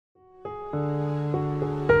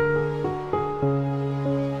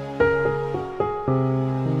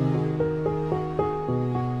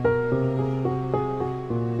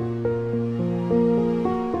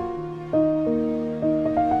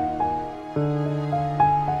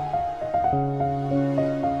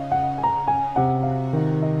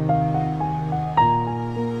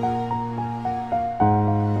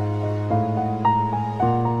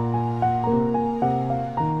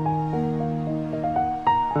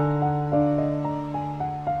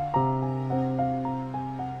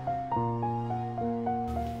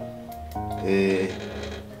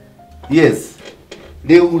Yes.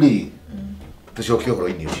 Leuli. Tushokio horo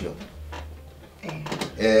ini ucio.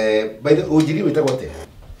 By the ujiri witagwo te?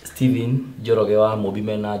 Steven Joroge wa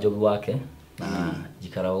Mobime na jogu wake na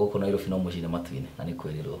jikara guku Nairobi no mucine matuine na ni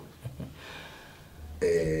kwerirwo.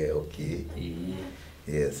 Okay.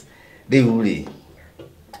 Yes. Leuli.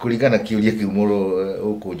 Kuringana kiuria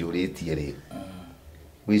kiumuro ukunjuritie ri.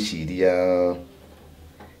 Wiciria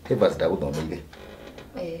hebas da guthomeire.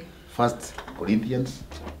 First Corinthians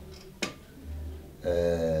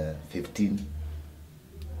 15:33.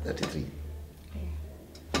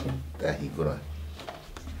 Tahigura.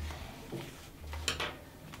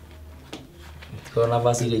 Kona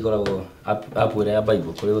basi ile ikoragwo apwire ya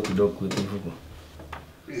Bible kuri gutindo kwite ibuku.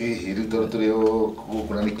 Hiru toro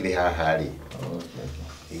kuna nikire haha ri.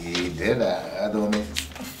 Okay. Ndenda athome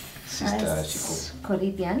Sister Shiko.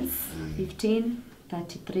 Corinthians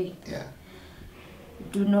 15:33. Yeah.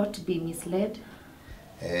 Do not be misled.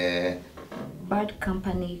 Bad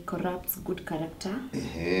company corrupts good character.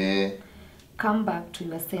 Come back to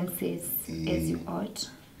your senses as you ought.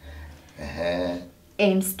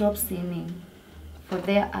 And stop sinning. For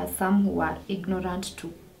there are some who are ignorant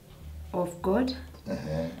of God.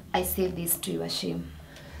 I say this to your shame.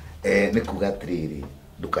 Nikuga triri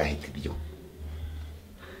ndukahitithio.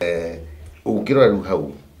 Ukirora ru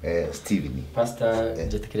hau Steven. Pastor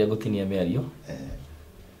njetikiria gutinia miario.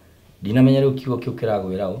 Dinamenya ru kiugo kiu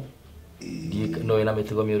kiragwirao. No ina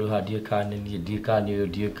mitugo miuru ha ndiekane ni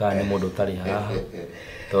ndiekane mundu tari haha.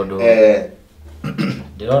 Tondu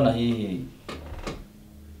ndirona hihi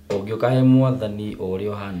ungiuka he mwathani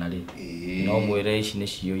urio hana ri no mwire ici ni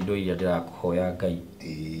cio indo iria ndirakuhoya Ngai.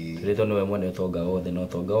 Rito niwe mwene utonga wothe no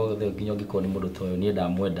tonga wothe nginya ngikoni mundu toyo ni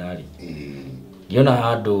ndamwenda ri. Ngiona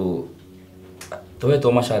handu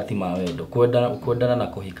twetwo mashati ma wendo kwendana na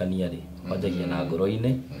kuhikania ri wajagia na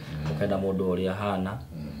ngoro-ini ukenda mundu uria hana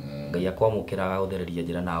Ngai akwamukiraga uthereria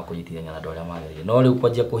njira na kunyitithania na andu aria magereire no riu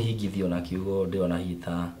kwanjia kuhingithio na kiugo ndiona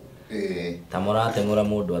hita ta murateng'ura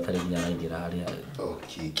mundu atari nginya na njira haria.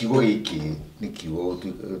 Okay, kiugo giki ni kiugo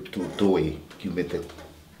tuwe kiumete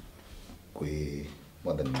kwi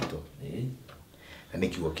mwathani witu na ni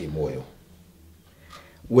kiugo ki moyo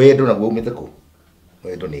wendo naguo umite ku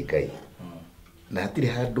wendo ni Ngai na hatiri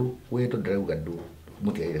handu wendo ndirauga ndu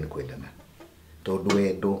mutigaire ni kwendana tondu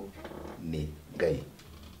wendo ni Ngai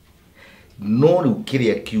no riu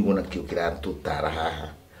kiria kiugo na kio kiratutara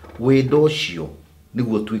haha wendo ucio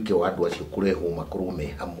niguo tuike wa andu acio kureho makorwo me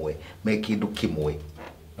hamwe me kindu kimwe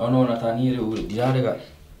no na tani riu ndirarega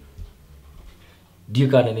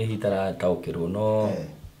ndiekane ni hitara taukirwo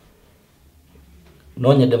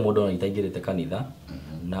no nyende mundu na itaingirite kanitha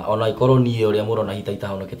na ona ikorwo nie uria murona hitaita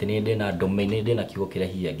honokete ni ndina domain ndina kiugo kiria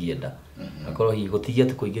hiya ngienda akorwo hi gutigia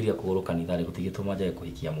tu kuingiria kuguru kanitha ri gutigia tu majae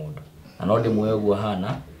kuhikia mundu na no ndi muoyo guo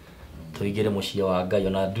hana tuigire mucio wa Ngai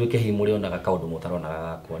ona nduike hi muri ona kaundu mutarona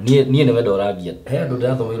gakwa nie ni wendo ragia he andu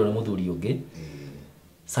ndirathomeirwo ni muthuri ungi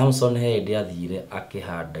Samson he ndi athire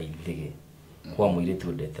akihanda ithige kwa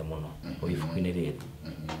muiritu ndete muno oifuku-ini riru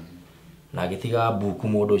na gitiga buku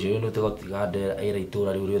mundu ucio ni utigotiga ndera ira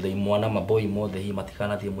itura riu riothe imwana maboi mothe hi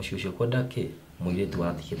matikanathie mucio ucio kwenda ki muiritu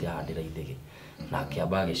athikite ahandira ithige na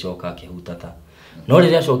akiamba agicoka akihutata no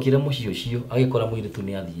riria acokire mucio ucio agikora muiritu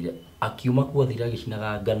ni athire akiuma kuo thira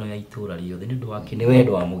agicinaga ngano ya itura riothe ni ndu wake ni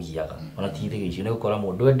wendo wa mugiaga ona ti ithige icio ni gukora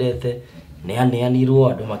mundu endete ni aneanirwo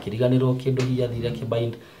andu makiriganirwo kindu hi athire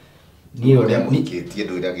kibind ni uria mukitie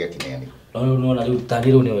ndu ira giakineani no na riu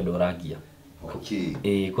tariru ni wendo ragia.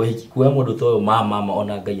 Okay. Kuya mundu toyo mama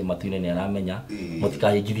ona Ngai matuine ni aramenya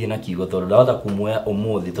mutikahingithie na kiugo tondu ndahota kumuoya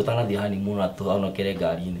umuthi tutanathie hani muno tuonokere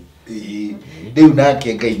ngari-ini. Riu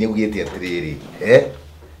nake Ngai ni ugite atiriri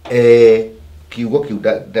kiugo kiu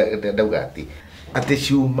ndauga ati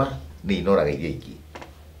ciuma ni inoraga iria ingi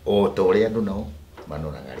o ta uria andu nao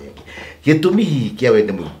manoraga aria ingi gitumi hihi kia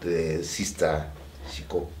wende Sister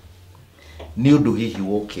Shiko ni undu hihi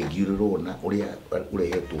woke ngiurirwo na uria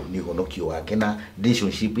urehetwo ni honokio wake na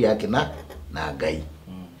relationship yake na Ngai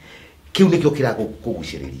kiu nikio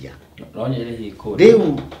kiraguguciriria no nyeri hi ko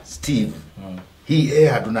riu Steve hi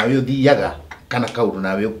handu nawe uthiaga kana kaundu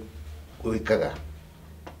nawe wikaga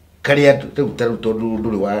karia taru tondu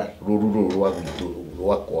nduri wa ruru rwa gwitu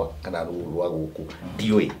rwakwa kana ruru rwa guku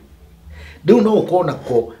ndiui riu no ukona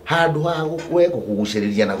ko handu ha we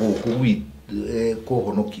kuguciriria na guku gwi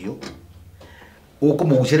kuhonokio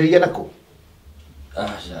ukumuguciriria nako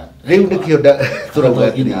riu nikio turauga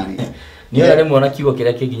atiri ni ora rimwe ona kiugo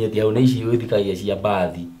kiria kinginyetie hau ni ici withikagia cia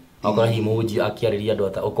bathi okora himuji akiariria andu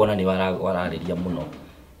ata ukona ni warariria muno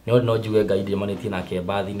no njuge Ngai ndimanĩtie nake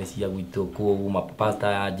bathi-inĩ cia gwitũ kuuma pastor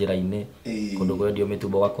ya njĩra-inĩ kũndũ kwendio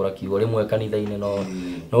mĩtumba gakũra kiugo rĩmwe kanitha-inĩ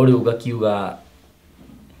no rĩu gakiuga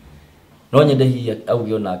no nyende hihi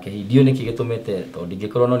auge onake hihi ndiũ nĩkĩ gĩtũmĩte tondũ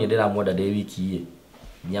ndingĩkorwo no niĩ ndĩramwenda ndĩ wiki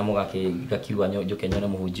nyamũ gakiuga njoke nyone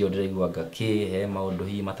mũhunjia ndĩraigua ngakĩhe maũndũ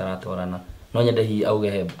hihi mataratwarana no nyende hihi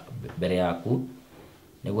auge mbere yaku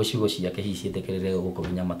nĩguo ciugo ciake hihi ciĩtĩkĩrĩre gũkũ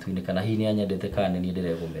nginya matu-inĩ kana hihi nĩanyendete kana nĩ niĩ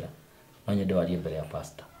ndĩregũmĩra no nyende warie mbere ya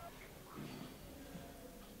pastor.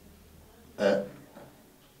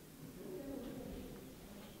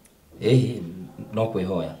 No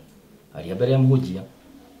kwihoya aria mbere ya mũhunjia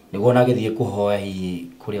nĩguo ona agĩthiĩ kũhoya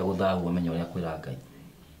hihi kũrĩa gũthahu amenye ũrĩa kwĩra Ngai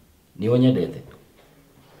nĩ ũnyendete.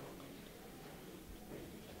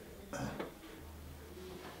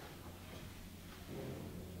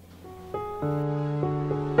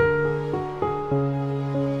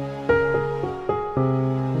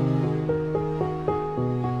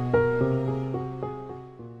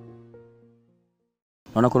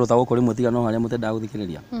 Ona kuruta gũkũ rĩmwe tiga no harĩa mũtendaga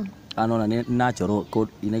gũthikĩrĩria anona nĩ natural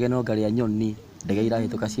inegene ngaria nyoni ndege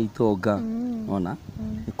irahĩtũka cia itonga ona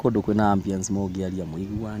nĩ kũndũ kwĩna ambience mũngĩaria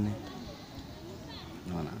mũiguane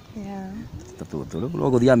ona no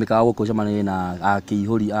gũthiaga mĩkawa gũkũ cemania na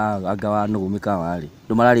akĩihũri anga wa nũgũ mĩkawa rĩ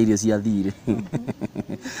ndũ mararĩa irio cia thirĩ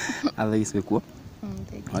athaici kuo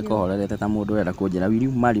akohorerete ta mũndũ ũrenda kũnjĩra will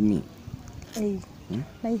you marry me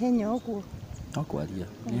na ihenya ũguo no kwaria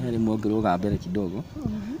nĩ rĩmwe ũngĩrũga mbere kidogo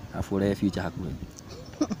afu ũrehe future hakuhĩ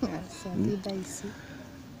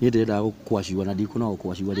niĩ ndĩrendaga gũkwacua na ndikũna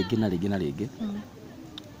gũkwacua rĩngĩ na rĩngĩ na rĩngĩ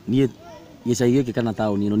niĩ gĩcagi gĩkĩ kana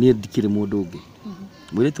taũni ĩno niĩ ndikĩrĩ mũndũ ũngĩ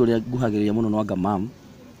mũirĩtu ũrĩa nguhagĩrĩria mũno no anga mam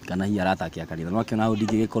kana hihi aratakia kanitha no akĩona hau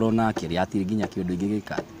ndingĩgĩkorwo nake rĩ atiri nginya kĩũndũ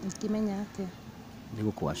ingĩgĩka ngĩmenya atĩa nĩ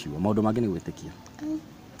gũkwacua maũndũ mangĩ nĩ gwĩtĩkia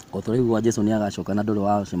o tũraigua Jesũ nĩ agacoka na ndũrĩ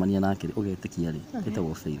wacemania nake ũgetĩkia rĩ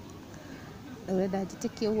ĩtagwo faith. Urenda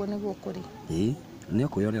njĩtĩkie ũguo nĩguo kũrĩ nĩ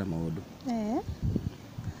ũkwĩyonera maũndũ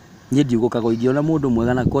niĩ ndiugũkaga ingĩona mũndũ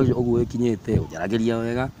mwega na kocio ũguo wĩkinyĩte ũnjaragĩria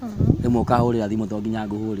wega rĩmwe ũkahũrĩra thimũ to nginya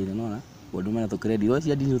ngũhũrĩre nona ũndũ mena tũkĩrendi ũcio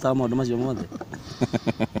cia ndini ũtaga maũndũ macio mothe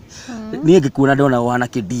niĩ ngĩkuona ndona wana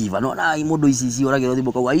kĩdiva nona mũndũ ici ũragĩrwo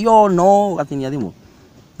thimũ kauga yo no gatinia thimũ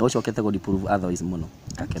no ũcokete gũdiprove otherwise mũno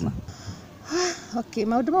gakena. Okay,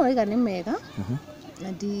 maũndũ mau waiga nĩ mega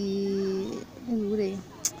na rĩu rĩ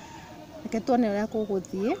reke tuone ũrĩa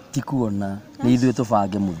kũgũthiĩ ti kuona nĩ ithuĩ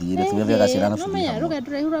tũbange mũthiĩre twethe gacĩra na bibi hamwe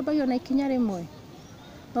rũgendo rũraihu rwambagio na ikinya rĩmwe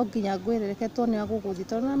no nginya ngwĩre reke tuone ũrĩa kũgũthiĩ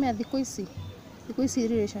tondũ nĩwamenya thikũ ici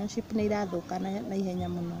relationship nĩ irathũka na ihenya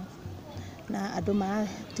mũno na andũ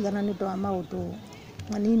maratigana nĩ ũndũ wa maũndũ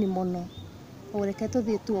manini mũno reke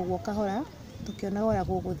tũthiĩ tu ũguo kahora tũkĩonaga ũrĩa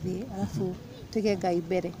kũgũthiĩ arabu tuige Ngai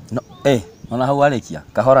mbere ona hau arĩkia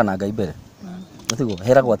kahora na Ngai mbere ũtigo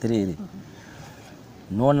heragwo atĩrĩrĩ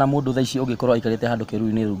nona mũndũ thaa ici ũngĩkorwo aikarĩte handũ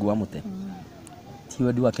kĩruru-inĩ rungu wa mũtĩ ti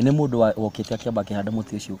wendi wake nĩ mũndũ wokĩte akĩamba akĩhanda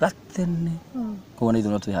mũtĩ ũcio gatene koguo nĩ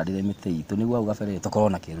ithuĩ no twĩhandĩre mĩtĩ itũ nĩguo hau gabere tũkorwo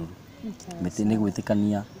na kĩruru mĩtĩ nĩ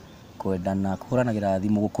gwĩtĩkania kwendana kũhũranagĩra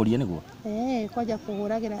thimũ gũkũria nĩguo kwanja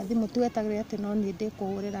kũhũragĩra thimũ tuetagĩrĩra atĩ no niĩ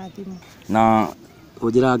ndĩkũhũrĩra thimũ na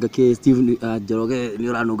ũnjĩra ngakĩ Steve Njoroge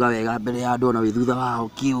nĩ ũranunga wega mbere ya andũ ona wĩ thutha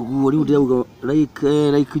wao kĩũguo rĩu ndĩrauga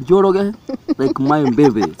like Njoroge like my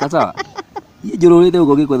baby tata njũrũrĩte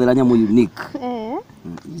ũguo gĩkwethera nyamũ unique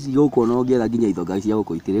ici gũkũ no ngĩetha nginya itonga cia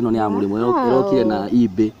gũkũ itĩrĩ ĩno nĩ ya mũrĩmo ĩrokire na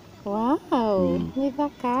ibĩ nĩ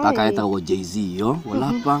thaka gaka etagwo Jay-Z yo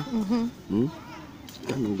walapa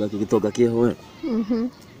kanunga gĩtonga kĩho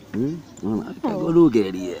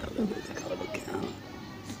kagũrũgerie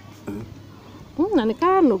na nĩ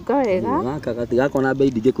kanunga wega gaka gatigakona mbei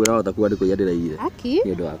ndingĩkwĩra hota kwandĩkwo iria ndĩraigire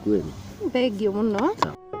nĩ ũndũ waku ĩni thengiũ mũno.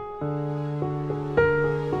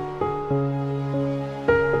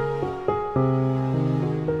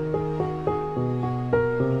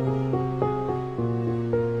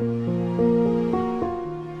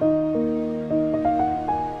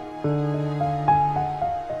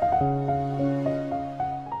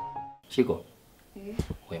 Chiko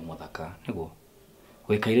we muthaka niguo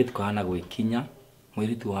gwikairitu kahana gwikinya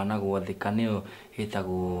mwiritu hana gwathika niyo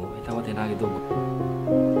hitagwo tena githungu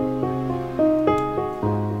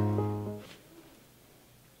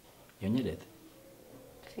yonyerete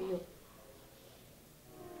biũ.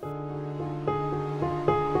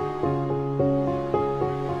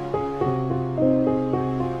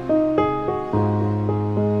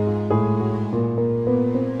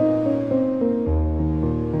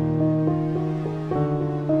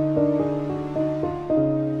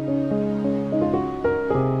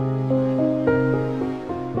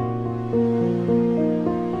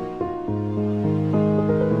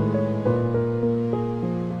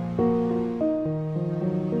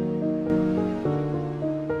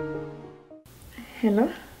 Hello?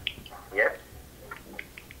 Yes.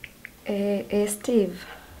 Steve.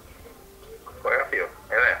 Kwega biũ.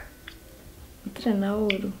 Ewe. Ndirĩ na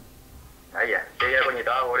ũru. Aya, ĩya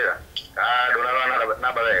kũnyita wahũrĩra. Ndũnarora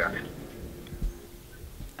namba wega.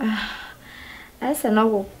 Aca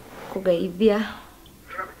no kũgeithia.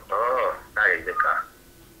 Oh, ndageithĩka.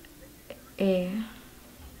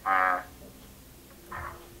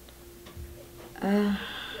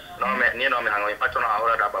 Niĩ no mĩhang'o ĩpatwo no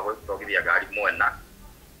ahũra ndamba gũtogithia ngari mwena.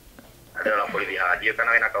 Andũ na borithi hanjie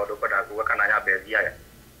kana wĩna kaũndũ ũkwendaga kuuga kana nyambe thiaga.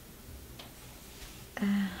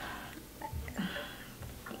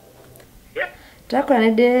 Ndakora nĩ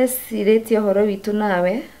ndĩcirĩtie ũhoro witũ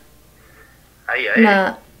nawe.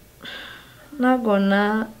 Na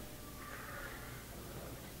ngona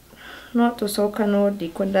no tũcokanwo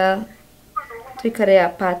ndikwenda tũikare ya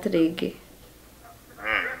part rĩngĩ.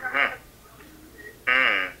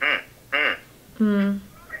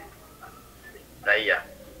 Aya.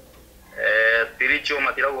 Spiritual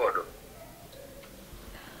matirauga ũndũ.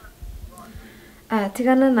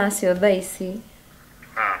 Tigana nacio thaa ici.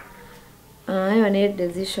 Ĩyo nĩ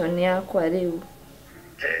decision yakwa rĩu.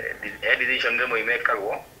 Decision rĩmwe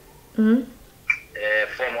imekagwo.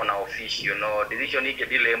 Formal na official no decision ingĩ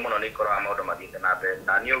delay mũno nĩ ikoraga maũndũ mathiĩte na mbere.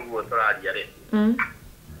 Na nĩ ũguo tũraria rĩ.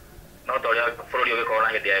 No ta ũrĩa bũrũri ũgĩkorwo na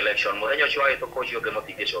hĩndĩ ya election mũthenya ũcio wahĩtũka ũcio ũngĩ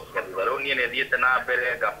mũtingĩcokia thutha. Rĩu niĩ nĩ thiĩte na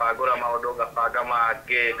mbere ngabangũra maũndũ ngabanga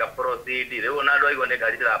mangĩ ngaproceed. Rĩu ona andũ aigua nĩ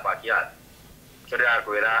ngari ndĩrapakia haha. Kĩo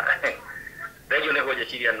ndĩrakwĩra thengio nĩ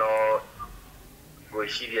gwĩciria no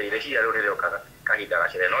gwĩciria ireciria rĩu nĩrĩokaga kahinda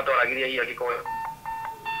gacere. No twaragĩria hihi angĩkorwo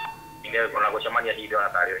ine ona gũcemania hihi ona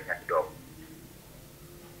tarĩ hinya kidogo.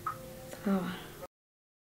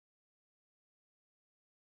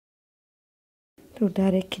 Rĩu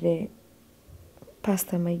ndarekire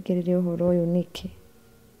pastor maingĩrĩre ũhoro ũyũ nĩkĩ?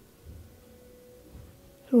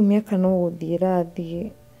 Rĩu mĩaka no gũthiĩ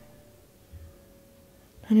ĩrathiĩ.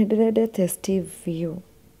 Na nĩ ndĩrendete Steve biũ.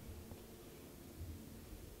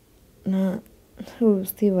 Na rĩu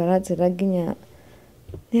Steve aranjĩra nginya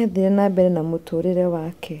nĩ athire na mbere na mũtũrĩre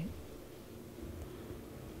wake.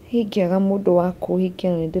 Ingĩaga mũndũ wa kũhingia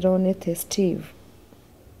na nĩ ndĩronete Steve.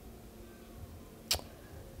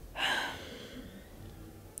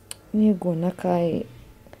 Niĩ nguona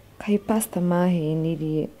kaĩ pastor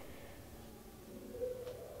mahenirie.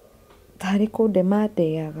 Tarĩ kũnde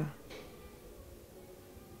mandeaga.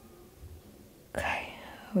 Kaĩ,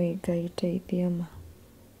 oi Ngai teithia ma.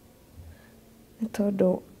 Nĩ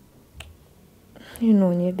tondũ niĩ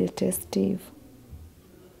no nyendete Steve.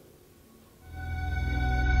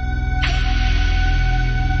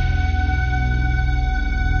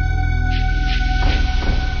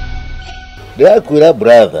 Ndĩrakwĩra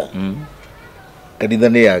brother. Kanitha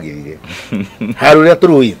nĩ yagĩrire. Harũ rĩa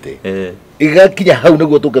tũrũĩte. Igakinya hau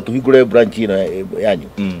nĩguo tũke tũhingũre branch ĩno yanyu.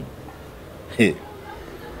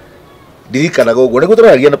 Ndirikanaga ũguo nĩguo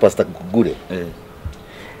tũraragia na pastor Ngure.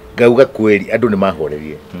 Ngauga kweli andũ nĩ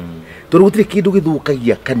mahorerie. Tondũ gũtirĩ kĩndũ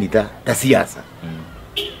gĩthũkagia kanitha ta siasa.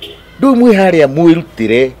 Ndũĩ mwĩ harĩa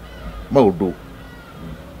mwĩrutĩre maũndũ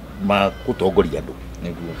ma gũtongoria andũ.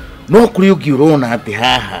 No kũrĩ ũngĩ ũrona atĩ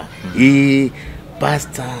haha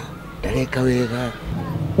pastor ndareka wega.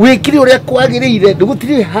 Wĩkire ũrĩa kwagĩrĩire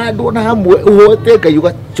ndũgũtirĩ handũ ona hamwe ũhote Ngai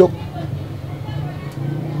ũgacoka.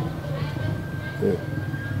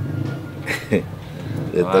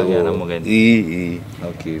 Wagĩa na mũgeni.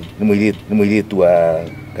 Okay. Nĩ mũirĩtu wa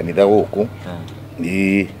kanitha gũkũ.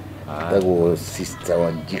 Etagwo Sister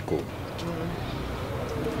Wanjiko.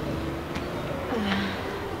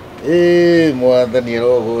 Mwathani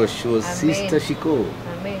arogocwo Sister Shiko.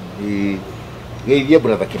 Amen. Geithia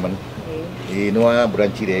brother Kimani. Nĩ wa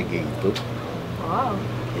branch ĩrĩa ĩngĩ itũ.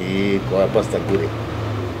 Kwa pastor Ngure.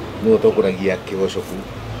 Nĩ ũtongoragia kĩgocoku.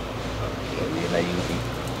 Na yuthi.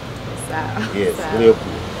 Yes, ule ku.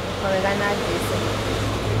 Wegana Jesu.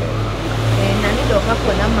 Na nĩ ndoka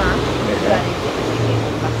kuona ma.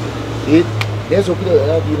 Yesu kile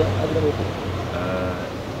athira gũkũ.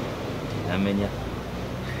 Amenya.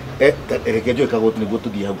 Reke njoe kagoti nĩguo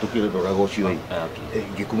tũthiĩ hau tũkĩroraga ũcio.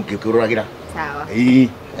 Ngĩkũroragĩra. Sawa.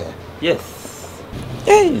 Yes.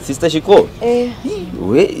 Hey, Sister Shiko.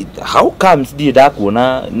 How comes did that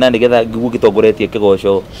kuona na nigetha gugitogoretie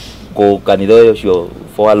kigoco ko kanitha ucio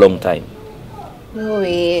for a long time?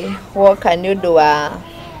 Woka ni undu wa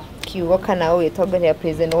kiugo kana ugitongoria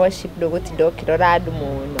praise and worship ndugutinda ukirora andu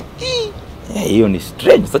muno. Hiyo ni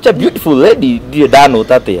strange. Such a beautiful lady. Ndio dano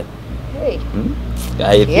tatia. Hey.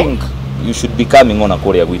 I think you should be coming on a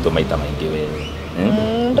kuria gwitu maita maingi wewe.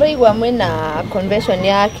 Ndiraigua mwina convention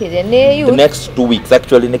ya kiria ni youth. The next 2 weeks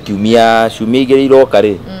actually ni kiumia shumigiriro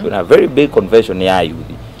kare. A very big convention ya youth.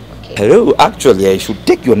 Hello, actually I should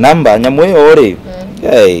take your number nyamwe ore.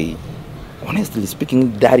 Hey. Honestly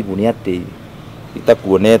speaking, dari buniate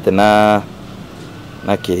itakuonete na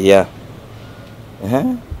kiria.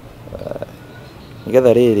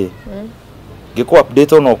 Nigetha riri ngiko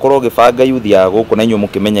update ono korwo gibanga youth ya guku na inyo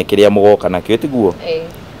mukimenya kiria mugoka na kyo tiguo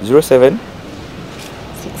 07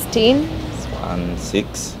 16 16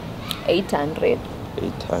 800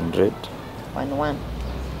 11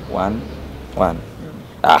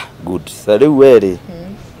 good. Sare were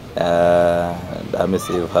I'm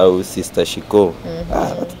say how Sister Shiko.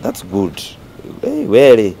 That's good. Hey,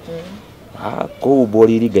 were ko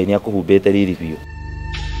boriri gani akuhubete riri biyo.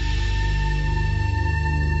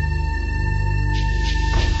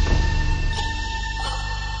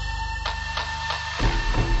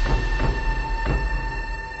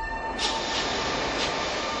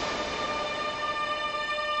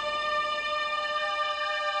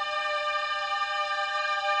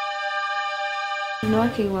 No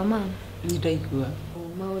akiwa mama. Ndaigua.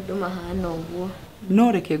 Maundu mahana uguo.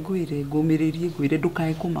 No reke ngwire ngumiririe ngwire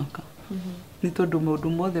ndukae kumaka. Ni tondu maundu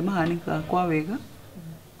mothe mahanikaga kwa wega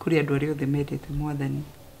kuri andu aria othe mendete mwathani.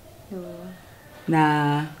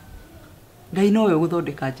 Na Ngai nowe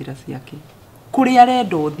guthondeka njira ciake. Kuri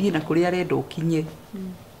arenda uthie na kuri arenda ukinye.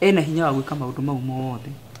 Ena hinya wa gwika maundu mau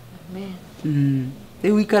mothe. Amen.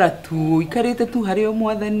 Riu ikarite tu hari o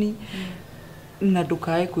mwathani na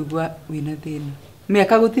ndukae kuigua wina thina.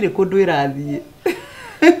 Miaka gutire kundu irathie.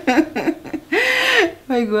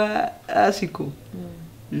 Waigua Shiko.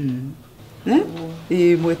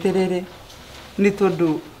 Mweterere ni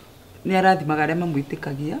tondu ni arathimaga aria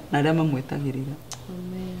mamwitikagia na aria mamwetagirira.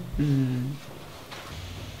 Amen.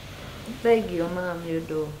 Thank you mama ni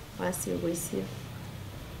undu wa ciugo icio.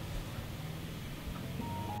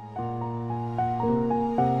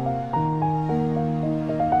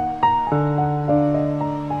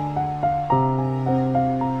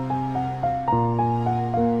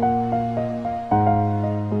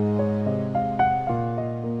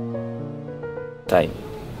 Time.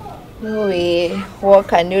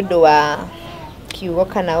 Woka ni undu wa kiugo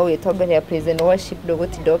kana ugitongoria praise and worship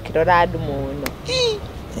ndugutinda ukirora andu muno.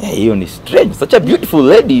 Hiyo ni strange. Such a beautiful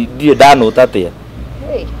lady. Ndio dano tatia.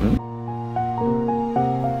 Hey.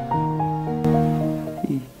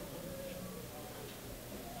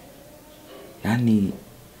 Yani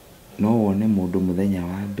no wone mundu muthenya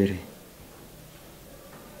wa mbere.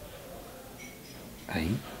 Ai.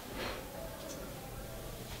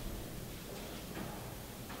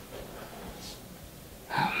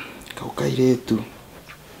 Kaukairetu.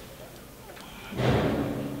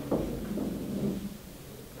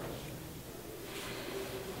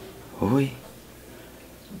 Oi.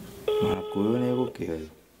 Makuone gukio.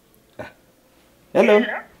 Hello. Yes.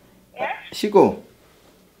 Shiko.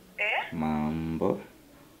 Mambo.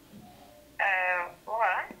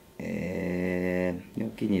 Poa.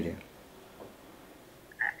 Nyokinyire.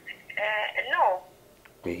 No.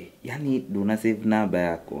 Yani duna save number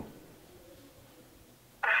yako.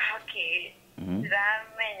 Okay.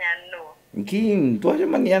 Ramenya no. Kim,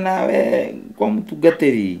 twacemania nawe kwa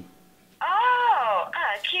mutungatiri.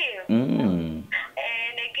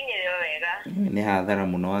 Nekinyire wega. Ni hathara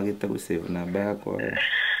muno wagite gu save number yako.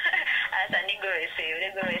 Asa nigo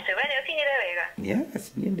save. Bani ukinyire wega.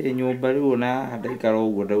 Yes, ni nyumba riu na ndaikara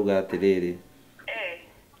uguo ndauga atiriri.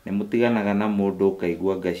 Ni mutiganaga na mundu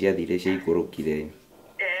ukaigua ngaci athire cia ikurukire.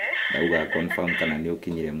 Ndauga confirm kana ni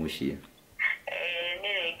ukinyire mucie.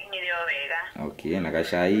 Okay, na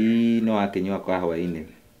gacai no akinywa kwa hwaini. Ni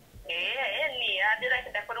adira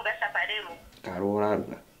kita kuruga saparemu. Karora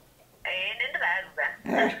ruga. Nindiraruga.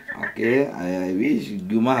 Okay, I wish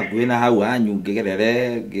Juma gwina hau anyu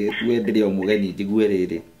ngigerere ngitwendire omugeni njigwe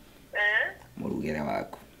riri. Murugere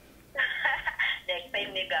wako. Next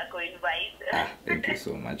time nigako invite. Thank you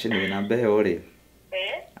so much. Ni na mbeo ri.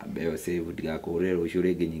 Mbeo save ndigakurira ucio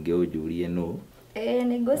ringi nyinge unjurie no.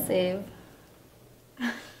 Nigo save.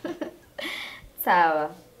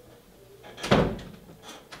 Sawa.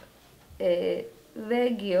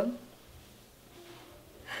 Thengio.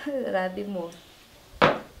 Rathimo.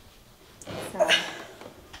 Sawa.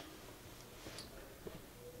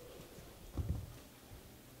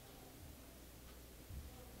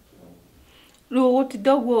 Rĩu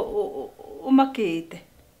gũtinda ũguo ũmakĩte.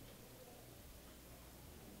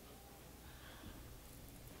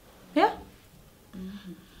 Yeah?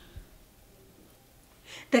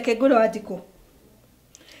 Reke ngwĩre Wanjikũ.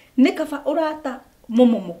 Nĩ kaba ũrata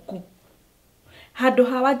mũmomoku. Handũ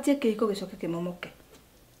ha wanjie kĩhiko gĩcoke kĩmomoke.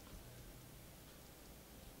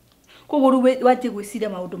 Koguo rĩu wanjie gwĩciria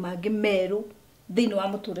maũndũ mangĩ merũ thĩinĩ wa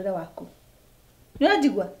mũtũrĩre waku.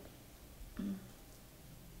 Nĩwanjigua?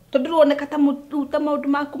 Tondũ ruoneka ta maũndũ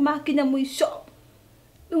maku makinya mũico.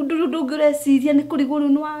 Rĩu ndũngĩreciria nĩ kũrigwo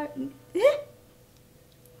rĩu nĩ wa...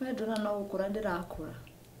 We ndona no gũkũra ndĩrakũra.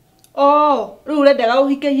 Rĩu ũrendaga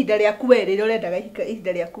ũhike ihinda rĩaku we rĩrĩa ũrendaga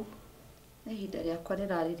ihinda rĩaku. Ihinda rĩakwa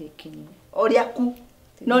rĩrarĩ rĩkinyu. O rĩaku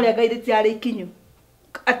no rĩa Ngai rĩtirarĩ ikinyu.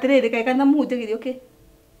 Atĩrĩrĩ kaĩ kana mũhunjagĩrio kĩ?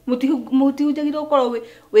 Mũtihunjagĩrio ũkorwo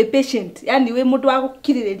wĩ patient, yani wĩ mũndũ wa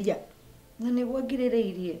gũkirĩrĩria. Na nĩguo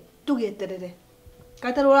ngirĩrĩirie. Tũgĩeterere.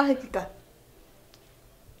 Katara ũrahĩkĩka.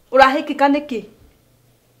 Ũrahĩkĩka nĩkĩ?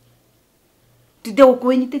 Tinde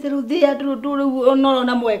gũkwĩnyitĩte rĩu thĩa ndũrũ rĩu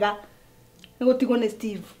ona mwega. Nĩ gũtigwo nĩ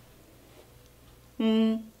Steve.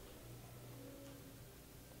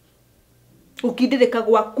 Ũkindĩrĩka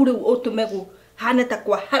gwaku rĩu ũtũme hane ta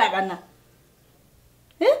kwa haragana.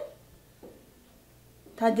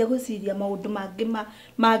 Tanjia gwĩciria maũndũ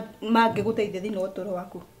mangĩ gũteithia thĩinĩ wa ũtũũro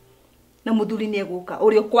waku. Na mũthuri nĩ egũka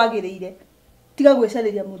ũrĩa ũkwagĩrĩire. Tiga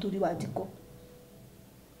gwĩcarĩria mũthuri Wanjikũ.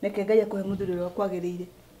 Reke Ngai akũhe mũthuri ũrĩa ũkwagĩrĩire.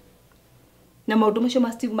 Na maũndũ macio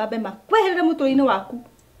ma Steve mambe makweherere mũtũũro-inĩ waku.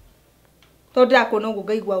 Tondũ ndĩrakuona ũguo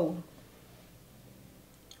ngaigua ũru.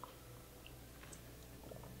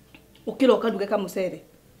 Ũkĩra ũkaruge kamũcere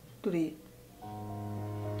tũrĩe.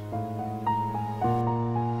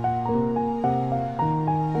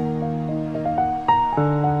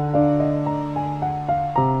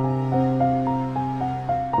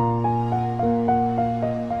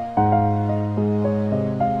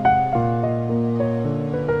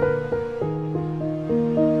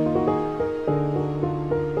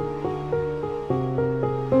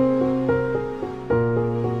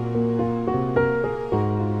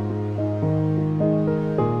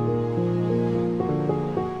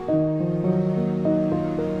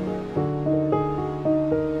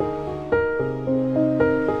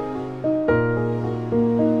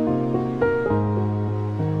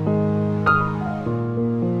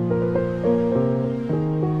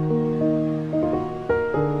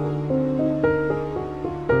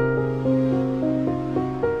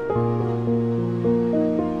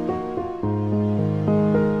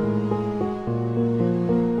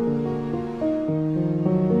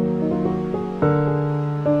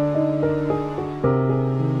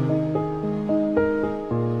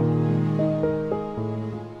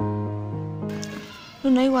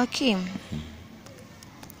 Unaigua Kim?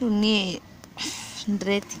 Ni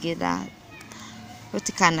ndĩretigĩra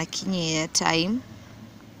gũtikanakinye time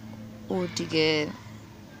ũtige,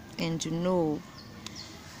 and you know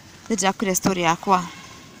ndĩrakũria story yakwa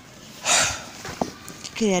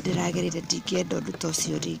kĩrĩa ndĩragereire ndingĩenda ũndũ ta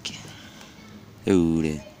ũcio rĩngĩ. Rĩu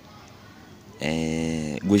rĩ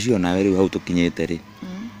ngwĩciria nawe rĩu hau tũkinyĩte rĩ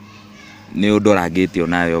nĩ ũndũ ũrangĩte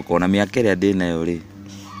onawe ũkona mĩaka ĩrĩa ndĩ nayo rĩ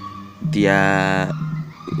tia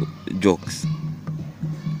jokes.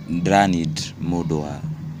 Ndĩra need mũndũ wa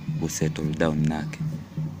gũ-settle down nake.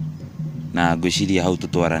 Na ngwĩciria hau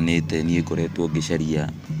tũtwaranĩte niĩ ngoretwo ngĩcaria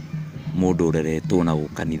mũndũ ũreretwo na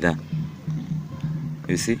gũkanitha.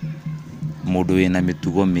 You see? Mũndũ wĩna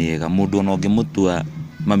mĩtugo mĩega, mũndũ ona ũngĩmũtua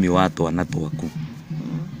mami wa twana twaku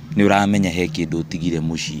nĩ ũramenya he kĩndũ ũtigire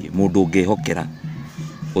mũciĩ, mũndũ ũngĩhokera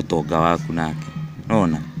ũtonga waku nake.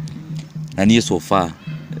 Nona? Na niĩ so far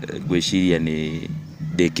ngwĩciria nĩ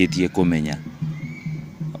ndĩkĩtie kũmenya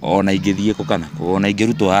ona ingĩthiĩ kana ona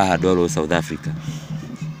ingĩrutwo haha ndwarwo South Africa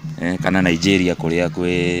kana Nigeria kũrĩa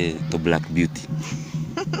kwĩ to Black Beauty,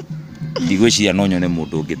 ndigwĩciria no nyone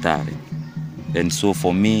mũndũ ũngĩtarĩ. And so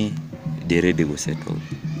for me ndĩ ready go settle.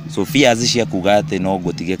 So fears cia kuga atĩ no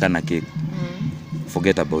ngũtige kana kĩ,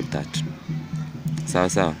 forget about that. Sawa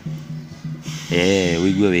sawa.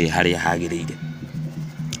 Wĩigue wĩ harĩa hagĩrĩire.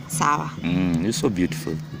 Sawa. You're so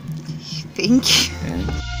beautiful. Thank you.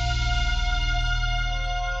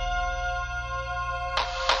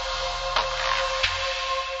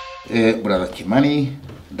 Brother Kimani,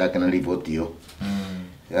 ndakana ripoti yo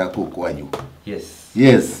ya kwanyu.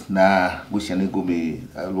 Yes. Na gucia nĩ ngũmĩ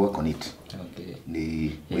work on it. Okay.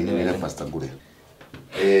 Ni wĩra Pastor Ngure.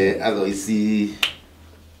 Atho ici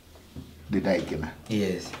ndĩraikena.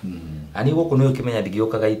 Yes. Ani gũkũ nĩ ũkĩmenya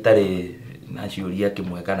ndingĩũkaga itarĩ na ciũria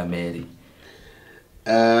kĩmwe kana merĩ.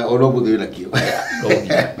 Oro gũthĩra kĩo.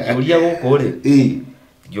 Ciũria gũkũ rĩ.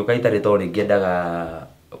 Ngĩũka itarĩ tondũ nĩngĩendaga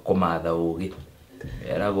kumatha ugi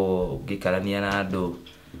erago ngikarania na andu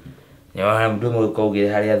ya mdu mo kaugire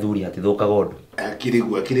haria thuri hatithukaga undu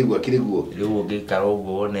akirigua riu ngikara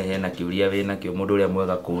uguo ne hena kiuria wina kio mundu uria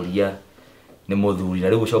mwega kuria ni muthuri na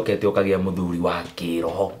riu ucokete ukagia muthuri wa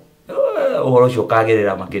kiroho uhoro ucio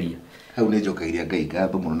ukagirira makiria hau ni njokairia Ngai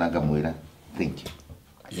ngatho muno na ngamwira thank you.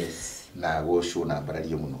 Yes, na gocwo na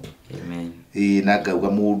mbarario muno. Amen. Na ngauga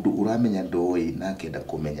mundu uramenya ndoi na kenda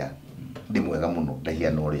kumenya ndi mwega muno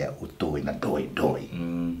ndahiana uria utoi na ndoi.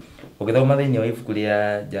 Ukithoma thiini wa ibuku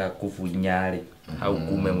ria Jakubu inyari hau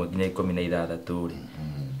kuma 1:16 ri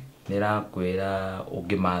nirakwira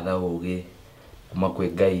ungimatha ugi kuma kwi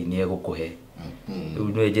Ngai ni egukuhe. Riu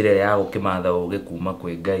ni njira ya gukimatha ugi kuma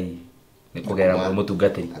kwi Ngai ni kugera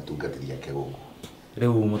mutungatiri yake guku.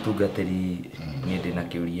 Riu mutungatiri ni ndi na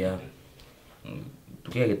kiuria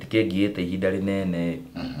tukia gitikengiite ihinda rinene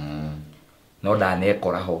no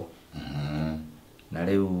ndanekora ho na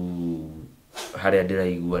riu haria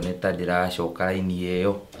ndiraigua ni ta ndiracoka raini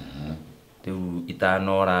iyo riu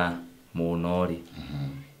itanora muno ri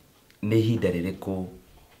ni ihinda ririku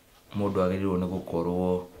mundu agirirwo ni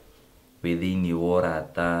gukorwo wi thiini wa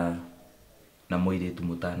urata na muiritu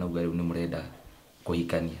mutanauga riu ni murenda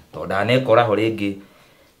kuhikania to ndanekora ho ringi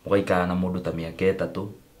mugaikara na mundu ta miaka 3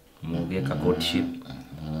 mugeka courtship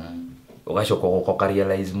ugacoka gukoka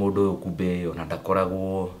realize mundu uyu kumbe ona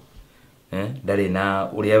ndakoragwo ndari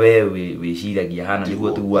na uria we wiciragia hana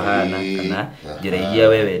niguo tuwa hana kana njira iria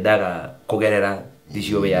we wendaga kugerera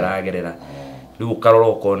ndicio we aragerera riu ukarora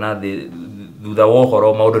ukona thutha wa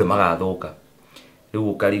uhoro maundu ni magathuka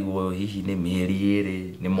riu ukarigwo hihi ni mieri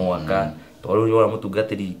iri ni mwaka to riu ora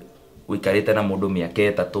mutungatiri wikarite na mundu miaka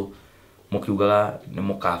 3 mukiugaga ni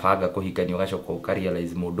mukabanga kuhikania ugacoka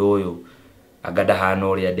ukarealize mundu uyu agada hana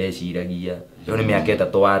uria ndeciragia yo ni miaka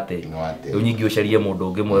 3 wate riu nyingi ucarie mundu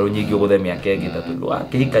ungi mweru nyingi uguthe miaka 3 ndu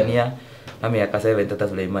akihikania na miaka 7 tata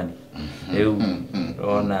Suleimani riu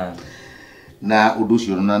ona na undu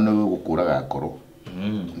ucio na ni gukuraga ngoro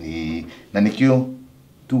na nikio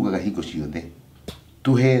tugaga hingo ciothe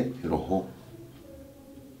tuhe roho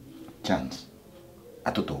chance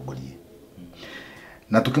atutongorie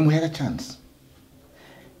na tukimuhega chance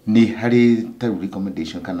ni hari ta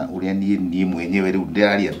recommendation kana uria ni mwenyewe riu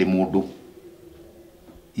ndiraria ndi mundu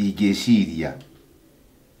ingeciria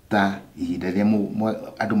ta ihinda ria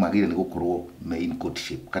andu magire ni gukorwo main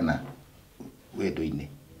courtship kana wendo-ini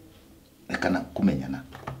kana kumenyana.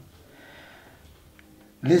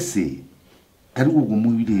 Let's say tariu uguo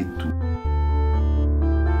muiritu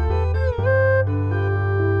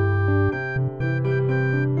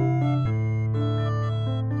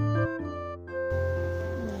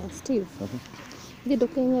Steve. Ngindo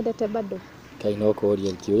kenyendete bado. Kai no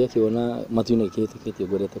koria kiuria kiona matune kitikitio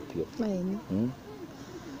ngorete pio. Maini.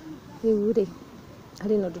 Riu ri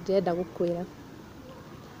ari no ndenda gukwira.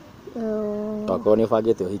 Toko ni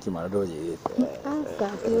fagete uhiki mara ndojirite. Aka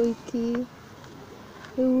uhiki.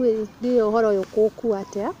 Riu ndi uhoro uyu kuku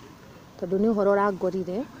atia tondu ni uhoro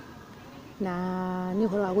rangorire na ni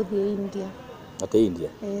uhoro wa guthie India. Ate India?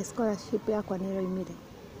 Scholarship yakwa ni roimire.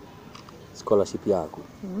 Scholarship yako?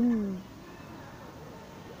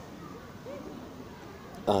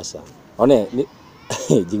 Asa. One ni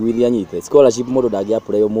jigwithia nyite. Scholarship mundu ndagi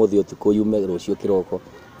apply umuthi utuku yume rucio kiroko.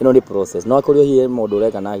 Ino ni process. No akurio hie mundu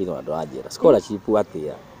ureka na hitho andu anjira. Scholarship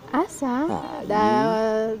atia? Asa.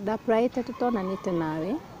 Da private tutonanite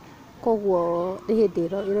nawe. Koguo hindi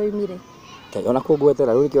iroimire. Kai ona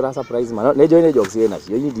kugwetera riu nikio ra surprise man. Ne join jokes ina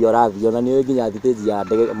cio indi orathi ona ni nginya thitezi ya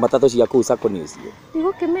ndege matatu cia ku sakoni ucio.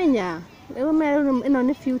 Igukimenya ino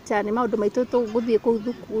ni future ni maundu maitu tuguthie ku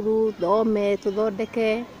thukuru thome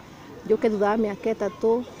tuthondeke njuke thutha wa miaka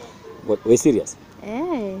 3. We serious?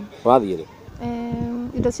 Wathie ri?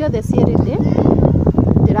 Indo ciothe ciirinde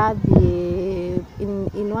ndirathie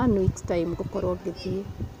in 1 week's time gukorwo ngithie.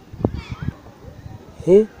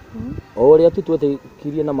 Oria tu twete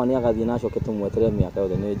kiria na mani agathie na acoke tumwetere miaka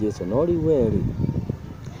yothe ni Jesu no riu weri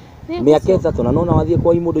miaka 3 na nona wathie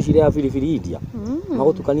kwa imundu ciria firifiri India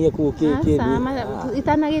magutukanie ku ki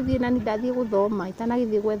itanagithie na nindathie guthoma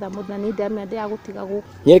itanagithie gwetha mundu na nindamende ya gutiga guku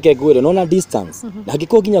nyereke ngwire nona distance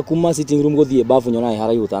ndangiko nginya kuma sitting room guthie bafu nyona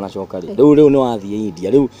hara yu utanacoka ri riu ni wathie India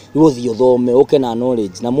riu guthie uthome uke na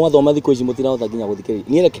knowledge na mwathoma thiko ici mutirahota nginya guthikiri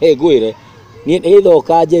nyereke ngwire ni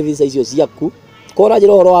ithoka je visa icio ciaku kora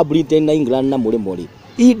njira horo wa Britain na England na muri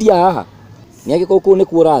India haha ni agiko ku ni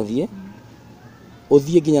kurathie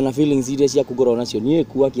uthie nginya na feelings iria cia kugora nacio nie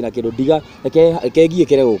kuwa kina kindu diga reke ngie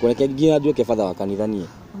kere guku reke ngie nduke father wa kanitha nie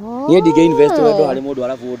nie dige invest wendo hari mundu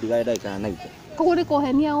arafu diga enda ikana naite koguo ri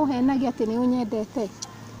kuhenia uhenagia ati ni unyendete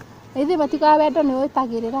ithi batiga wendo ni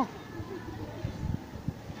uitagirira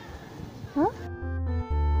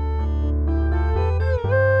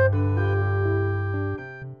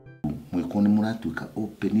mũratuĩka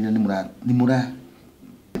open na nĩ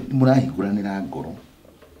mũrahingũranĩra ngoro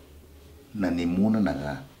na nĩ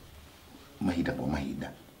muonanaga mahinda kwa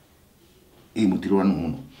mahinda mũtiroranu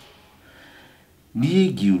mũno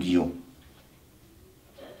niĩ ngiurio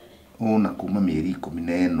ona kuma mĩeri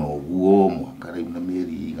 14 ũguo mwaka rĩu na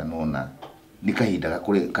mĩeri igana ũna nĩ kahinda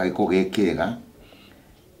gagĩkorwo gekega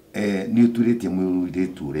nĩ ũtuĩrĩtie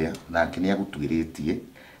mũirĩtu ũrĩa nake nĩ agũtuĩrĩtie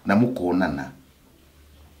na mũkonana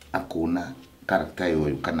akona karakta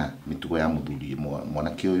ũyũ kana mĩtugo ya mũthuri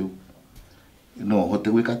mwanake ũyũ no hote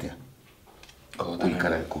gwĩka atĩa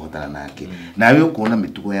kũhotana nake nawe ũkona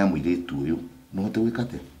mĩtugo ya mũirĩtu ũyũ no hote gwĩka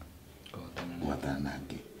atĩa kũhotana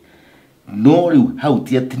nake no rĩu hau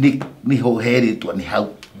ti atĩ nĩho herĩtwa nĩ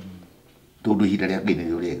hau tondũ ihinda rĩa Ngai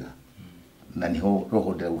nĩrĩo rĩega na nĩho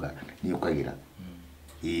roho ndauga nĩ ũkagĩra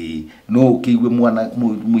no ũkĩigue mwana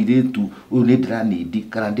mũirĩtu ũyũ nĩ ndĩranindi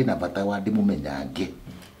kana ndĩna bata wa ndĩmũmenyange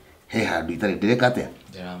he handũ itarĩ ndĩreka atĩa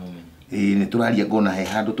nĩ tũraria ngona he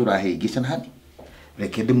handũ tũrahĩngĩcana hani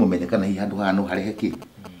reke ndĩmũmenye kana hi handũ hano harehe kĩ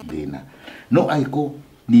thĩna no agĩkorwo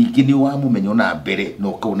ningĩ nĩ wamũmenya ona mbere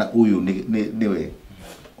no kauna ũyũ nĩwe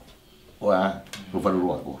wa rũbaru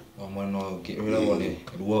rwakwa mwena ũngĩ wĩragwo nĩ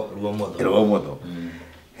ruo motho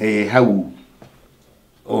hau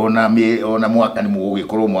ona mwaka nĩ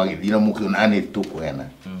mũgũgĩkorwo mwagĩthiĩ na mũkĩona nĩ tũkũheana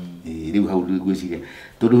rĩu hau ngwĩciria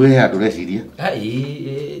tondũ we handũ reciria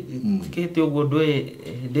kĩte ũguo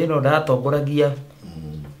ndĩno ndatongoragia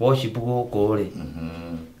worship gũkũ rĩ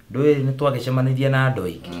ndũĩ nĩ twagĩcemanĩrie na andũ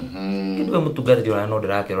aingĩ ndũĩ mũtungatĩri ona no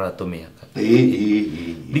ndĩrakĩrora tũmĩaka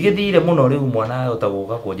ndigĩthire mũno rĩu mwana ahota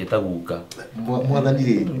gũka kũnjĩta guka mwathani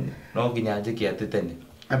rĩ no nginya njĩke atĩ tene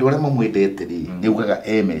andũ arĩa mamwendete rĩ nĩ ugaga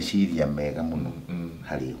meciria mega mũno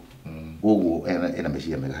harĩ ũguo ena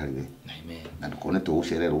meciria mega harĩ we na ndũkone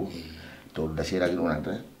tũgũcererwo tondũ ndaceragĩrwo na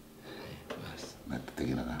ndĩ na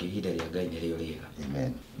tũtegĩraga ihinda rĩa Ngai nĩrĩo rĩega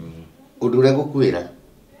amen ũndũ ũrĩa ngũkwĩra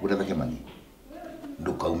ũrĩa Kĩmani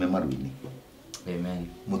ndũkaume maru-inĩ amen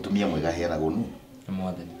mũtumia mwega heanagwo nũ nĩ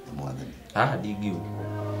mwathani ndingiuga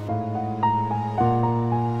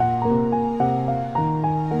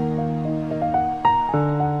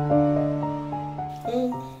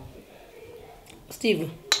Steve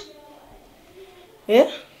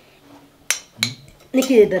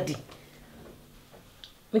nĩkĩ dadi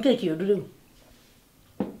nĩkĩ kĩũndũ rĩu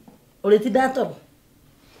ũrĩtinda toro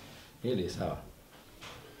ĩrĩ sawa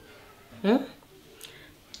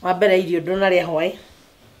wa mbere irio ndũnarĩa hwaĩ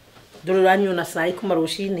ndũranyua na cai kuma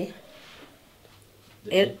rũcinĩ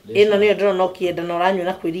ĩno nĩyo ndĩrona ũkĩenda na ũranyua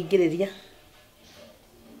na kwĩringĩrĩria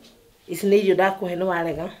ici nĩ irio ndakũhe nĩ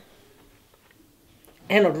warega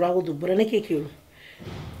eno ndũragũthumbũra nĩkĩ kĩũru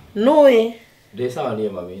nũĩ ndĩ sawa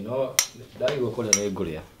niĩ mami no ndarigwo kũrĩa nĩ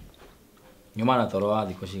ngũrĩa nyuma na toro wa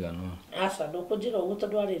thikũ cigana aca ndũkũnjĩra ũguo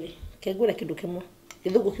tondũ arĩrĩ kengwĩre kĩndũ kĩmwe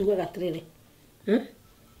gĩthũngũ kiugaga atĩrĩrĩ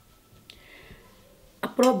a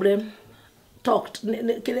problem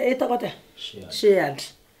talked shared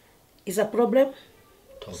is a problem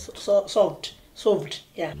solved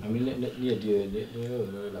yeah niĩ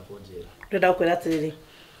ndiĩ na kũnjĩra ndĩrenda gũkwĩra atĩrĩrĩ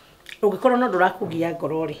ũngĩkorwo no ndũrakũgia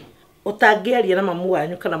ngoro rĩ ũtangĩaria na mamu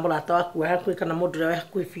wanyu kana mũrata waku wa hakuhĩ kana mũndũ ũrĩa wĩ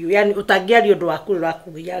hakuhĩ biũ yani ũtangĩaria ũndũ waku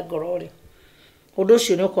ũrakũgia ngoro rĩ ũndũ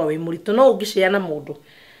ũcio nĩ ũkorwo wĩ mũritũ no ũngĩcĩa na mũndũ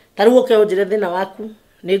ta rĩu ũke ũnjĩre thĩna waku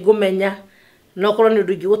nĩ ngũmenya no korwo nĩ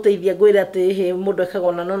ũndũ ingĩgũteithia ngwĩre atĩ mũndũ ekaga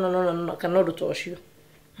ona no kana ũndũ ta ũcio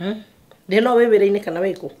ndĩ no wĩ wĩra-inĩ kana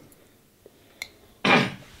wĩkũ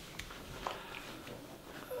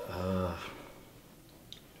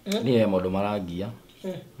niĩ maũndũ marangia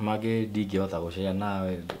mangĩ ndingĩhota gũcea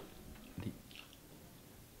nawe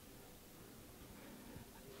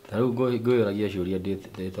ta rĩu ngwĩyũragia ciũria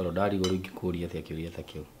ndĩ toro ndarigwo rĩu ingĩkũria atĩa kĩũria ta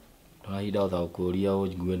kĩu ndona hota gũkũria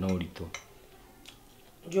ũngue na ũritũ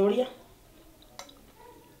njũria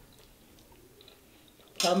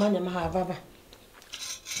kama nyama haha baba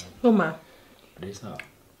uma ndĩ sawa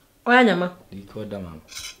oya nyama ndikwenda mama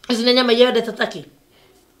ici nĩ nyama yendete taki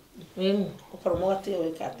ũkorwo mũgatĩ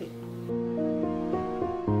wĩka atĩ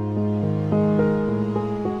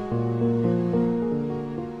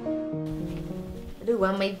rĩu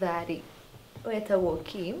wa maitharĩ wetagwo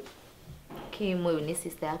Kim ũyũ nĩ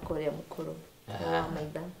sister yakwa ũrĩa mũkũrũ wa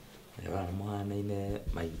maitha nĩ mũhanaine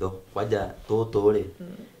maitho kwanja tũtũ rĩ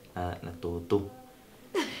na tũtũ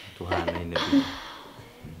tũhanaine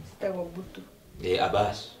tagwo Butu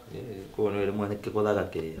abas kuona wĩra mwanake gũthaga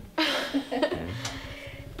kĩrĩa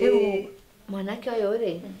rĩu mwanake ũyũ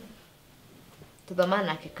rĩ tũthoma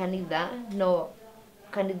nake kanitha no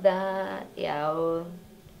kanitha yao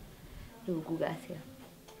rĩu nguga atĩa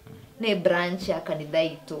nĩ branch ya kanitha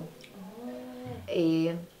itũ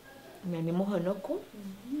na nĩ mũhonoku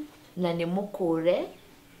na nĩ mũkũre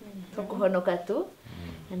tũkũhonoka tu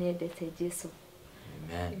na nĩ endete Jesu.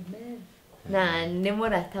 Amen. Na nĩ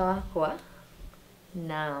mũrata wakwa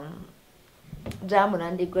na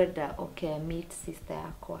ndamũra ndigwenda meet sister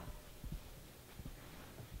yakwa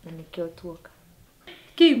na nĩkĩo tuoka.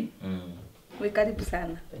 Kim, wĩ karibu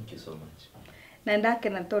sana. Thank you so much. Na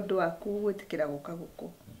ndakena tondu waku gwĩtĩkĩra gũka gũkũ.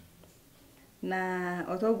 Na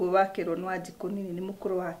otoguo wakĩrwo nĩ Wanjikũ nini nĩ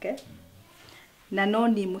mũkũrũ wake na no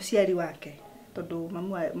ni mũciari wake tondu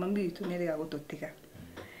mami witũ nĩ erĩga gũtũtiga.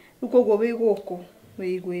 Rĩu koguo wĩ gũkũ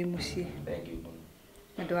wĩ mũciĩ. Thank you.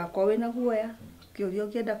 Na ndũgakorwo wĩna guoya, kĩũria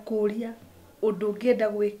ũngĩenda kũũria, ũndũ ũngĩenda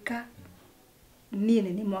gwĩka, niĩ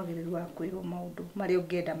nĩ mwagĩrĩru wa kwĩrwo maũndũ marĩa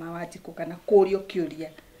ũngĩenda ma Wanjikũ kana kũũrio kĩũria.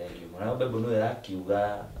 Thank you. Mwana Bible nĩ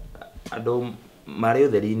ĩrakiuga andũ marĩ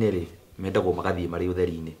ũtheri-inĩ rĩ mendagwo magathiĩ marĩ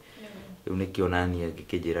ũtheri-inĩ. Rĩu nĩkĩo naniĩ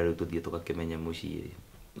ngĩkĩnjĩra rĩu tũthiĩ tũgakĩmenya mũciĩ rĩ.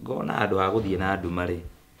 Ngona andũ a gũthiĩ na nduma rĩ.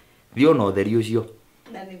 Thiĩ ona ũtheri ũcio.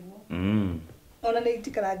 Na nĩguo. Ona nĩ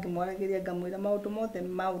itikara ngĩmwaragĩria ngamwĩra maũndũ mothe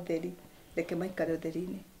ma ũtheri reke maikare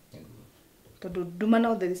ũtheri-inĩ. Tondu nduma na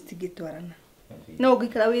ũtheri citingĩtwarana. No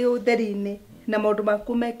ũngĩikara wĩ ũtheri-inĩ na maũndũ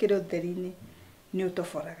maku mekĩre ũtheri-inĩ nĩ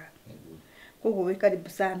ũtoboraga. Koguo wĩ karibu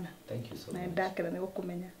sana. Thank you so much. Na ndakena nĩ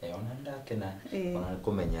gũkũmenya. Ona ndakena. Ona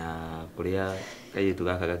kũmenya kũrĩa kairĩtu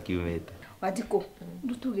gaka gakiumĩte. Wanjikũ,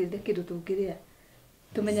 rĩu tugĩrĩre kĩndũ tũngĩrĩa.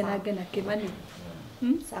 Tũmenyanange na Kĩmani.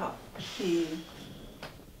 Sawa.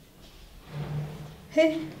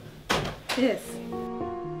 Hey. Yes.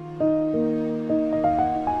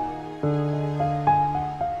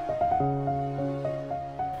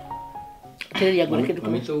 Kĩrĩa ngore kĩndũ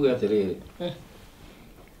Mami tuge atĩrĩrĩ.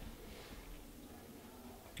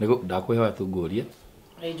 Nĩguo ndakũhoya tu ngũrie.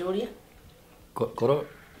 Njũria.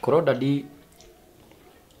 Korwo dadi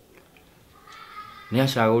nĩ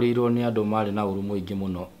acagũrĩirwo nĩ andũ marĩ na ũrũ mũingĩ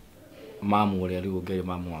mũno mamu ũrĩa rĩu ngeri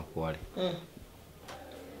mamu wakwa rĩ.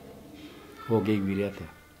 Ũngĩiguire atĩa?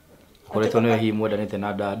 Koretwo nĩwe hihi mwendanĩte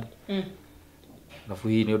na dad. Alafu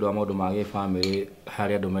hihi nĩ ũndũ wa maũndũ ma gĩ-bamĩrĩ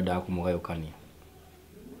harĩa andũ mendaga kũmũgayũkania.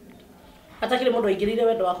 Hatakĩrĩ mũndũ aingĩrĩire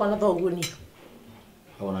wendo wakwa na thoguo niĩ.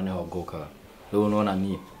 Ona nĩho ngũkaga. Rĩu nona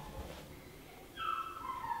niĩ.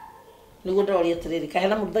 Nĩguo ndoria atĩrĩrĩ, kahe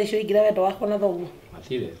na mũndũ icio aingĩra wendo wakwa na thoguo.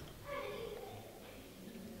 Matirĩ.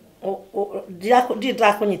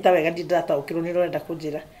 Ndirakũnyita wega, ndirataũkĩrwo nĩ ũrenda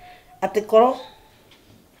kũnjĩra atĩ korwo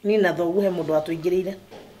niĩ na thoguo he mũndũ watũingĩrĩire.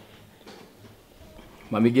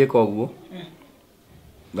 Mami ngĩka ũguo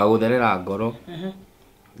ngagũtherera ngoro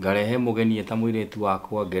ngarehe mũgeni eta mũirĩtu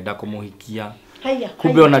wakwa ngenda kũmũhikia.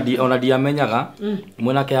 Kumbe ona ndiamenyaga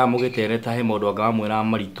mwanake ya mũgĩtereta he mũndũ anga wamwĩra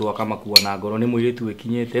maritũ akamakua na ngoro nĩ mũirĩtu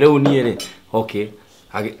wĩkinyĩte. Rĩu niĩ rĩ okay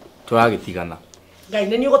tũragĩtigana. Ngai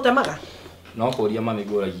nĩ ũgũtemaga. No kũria mami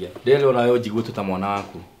ngũragia ndĩrĩ ona yo njiguĩte ta mwana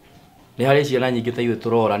waku. Nĩ harĩ ciana nyingĩ ta ithuĩ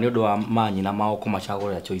tũrora nĩ ũndũ wa manyina mao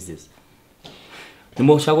kũmacagũrĩra choices. Nĩ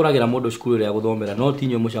mũcagũragĩra mũndũ cukuru ĩrĩa gũthomera no ti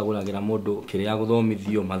inyuĩ mũcagũragĩra mũndũ kĩrĩa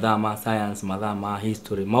gũthomithio, mathaa ma science, mathaa ma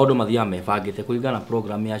history, maũndũ mathiaga mebangĩte kũringana na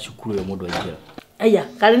program ya cukuru ĩyo mũndũ aingĩra. Aya,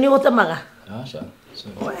 karĩ nĩ ũgũtemaga. Aca.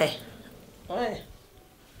 We.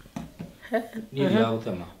 Niĩ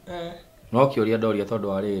ndigagũtema. No kĩũria ndoria tondũ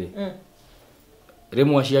wa rĩrĩ.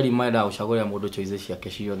 Rĩmwe aciari mendaga gũcagũrĩra mũndũ choices ciake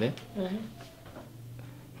ciothe.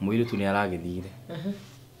 Mũirĩtu nĩ aragĩthire.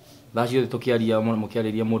 Thaa ciothe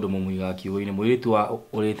mũkĩarĩria mũndũ mũmũigaga kiugo-inĩ. Mũirĩtu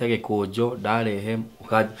ũrĩte gĩkũnjo ndarehe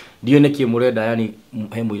ndiũ nĩkĩ mũrenda yani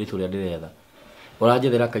he mũirĩtu ũrĩa ndĩretha.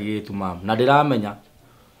 Ũranjethera kairĩtu mama na ndĩramenya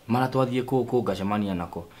mara twathiĩ kũu ngacemania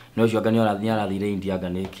nako. No ũcio anga nĩ arathire India anga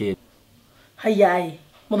nĩ kĩ. Hayai.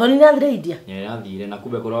 Mũthoni nĩ athire India. Nĩ arathire na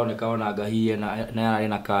kumbe kũroneka ona ngahie na yararĩ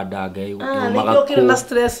na kanda ngai nĩkĩo kĩrĩ na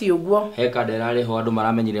stress ũguo. He kanda ĩrarĩ ho andũ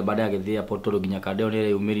maramenyire baada ya gĩthĩ airport tondũ nginya kanda ĩyo nĩ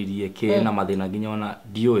ĩreyumĩririe kĩ na mathĩna nginya ona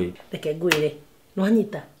ndiũĩ. Reke ngwĩre nĩ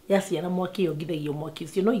wanyita yaciara mwaki yongithagio mwaki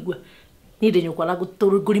ũcio no igua niĩ ndĩ nyũkwa na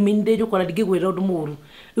ngũrimi ndĩ nyũkwa na ndingĩgwĩra ũndũ mũru.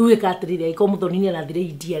 Rĩu wĩka atĩrĩrĩ angĩkorwo mũthoni nĩ arathire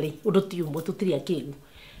India rĩ ũndũ ti ũmwe tũtirĩ akĩgu.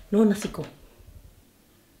 No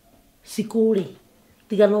Siko rĩ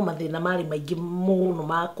tiga no mathĩna marĩ maingĩ mũno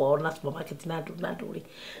makwao na supermarket na andũ rĩ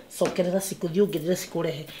cokerera Siko thiĩ ũngĩrĩre Siko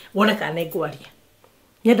rehe wone kana ngwaria.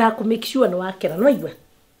 Nyendaga kũ make sure nĩ wakera no igua.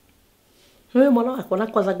 Nĩ mwana wakwa na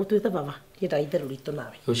kwanza ngũtuĩte baba nyendaga itherũ ritũ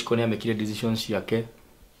nawe. Siko nĩ amekire decision ciake.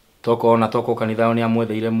 Toko kanitha nĩ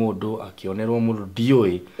amwetheire mũndũ akĩonerwo mũndũ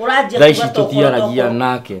ndiũĩ. Thaa ici tũtiaragia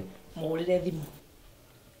nake. Mũhũrĩre thimũ.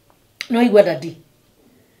 No igua dadi.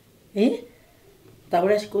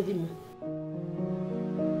 Tabũre Siko thimũ.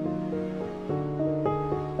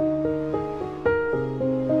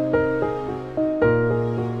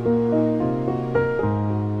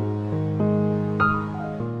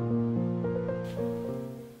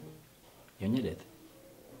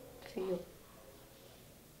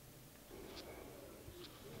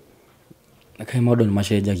 maũndũ nĩ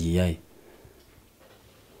macenjagia ĩ.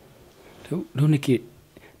 Rĩu nĩkĩ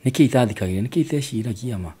itathikagĩrĩria, nĩkĩ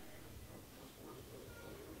iteciragia ma.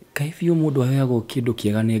 Kaĩ biũ mũndũ aheagwo kĩndũ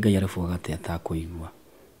kĩega nĩ Ngai arabu agate atakũigua.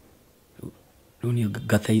 Rĩu niĩ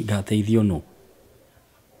ngateithio nũ?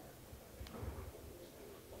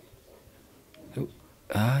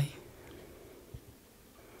 Ai.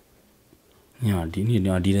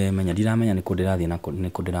 Niĩ ndiramenya nĩ kũ ndĩrathiĩ na nĩ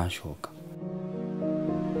kũ ndĩracoka.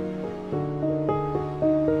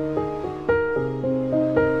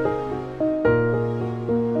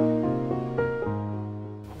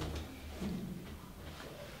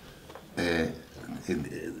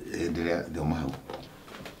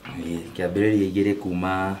 Kĩambĩrĩria igĩrĩ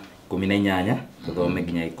kuma 18 tũthome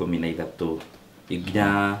nginya 13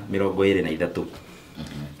 nginya 23.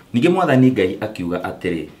 Ningĩ Mwathani Ngai akiuga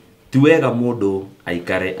atĩrĩ, ti wega mũndũ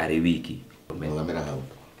aikare arĩ wiki. Mũgamĩra hau.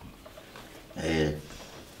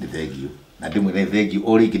 Nĩ thengio. Na ndĩmwe nĩ thengio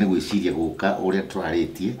o rĩngĩ nĩ gwĩciria gũka ũrĩa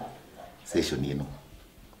tũrarĩtie session ĩno.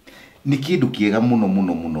 Nĩ kĩndũ kĩega mũno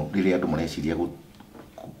mũno mũno rĩrĩa andũ mareciria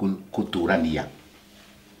gũtũrania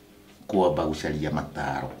kwamba gũcaria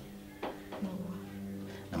mataro.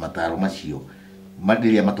 Na mataro macio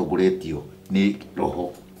rĩrĩa matongoretio nĩ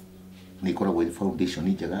roho nĩ ikoragwo ĩrĩ foundation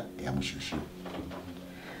njega ya mũciĩ ũcio.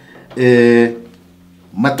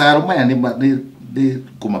 Mataro maya nĩ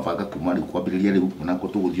kũmabanga kuma rĩu kwambĩrĩria rĩu onako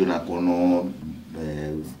tũgũthiĩ onako no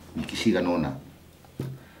wiki cigana ũna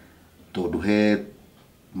tondũ he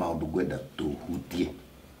maũndũ ngwenda tũhutie.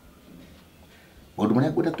 Maũndũ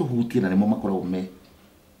marĩa ngwenda tũhutie na nĩmo makoragwo me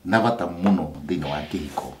na bata mũno thĩinĩ wa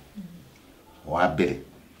kĩhiko. Wa mbere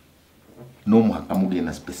no mũhaka mũgĩe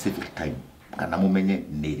na specific time kana mũmenye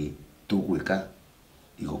nĩrĩ tũgwĩka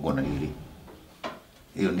igongona rĩrĩ.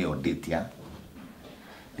 Ĩyo nĩyo date ya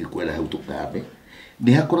nĩkwenda hau tũkambe.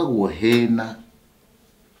 Nĩ hakoragwo hena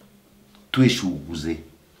twĩcunguze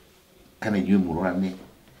kana inyuĩ mũrorane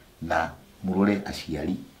na mũrore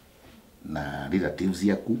aciari na relatives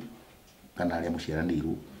yaku kana arĩa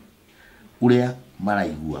mũciaranĩirwo ũrĩa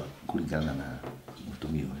maraigua kũringana na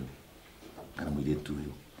mũtumia ũyũ kana mũirĩtu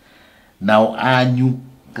ũyũ. Nao anyu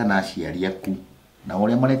kana aciari aku na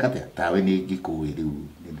ũrĩa marekate tawe nĩ ngĩkũĩ rĩu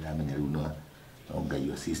nĩ ndĩramenya rĩu no Ngai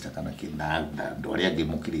wa sister kana kĩna andũ arĩa angĩ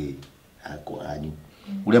mũkĩrĩ akwa anyu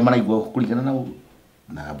ũrĩa maraigua kũringana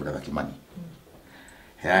na brother Kimani.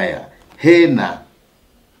 Haya, hena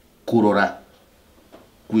kurora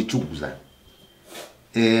kwichunguza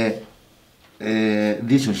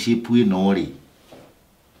relationship ĩno rĩ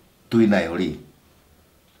twĩnayo rĩ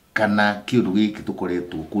kana kĩũndũ gĩkĩ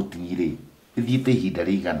tũkoretwo kũtinyi rĩ ithiĩte ihinda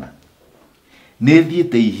rĩigana. Nĩ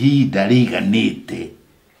thiĩte ihinda rĩiganĩte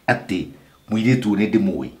atĩ mũirĩtu nĩ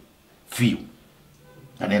ndĩmũĩ biũ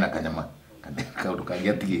kana ena kanyama kana kaũndũ kangĩ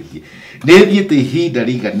atigĩtie. Nĩ thiĩte ihinda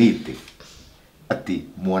rĩiganĩte atĩ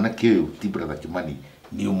mwanake ũyũ ti brother Kimani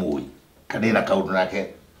nĩ ũmũĩ kana ena kaũndũ nake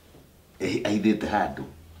aithĩte handũ.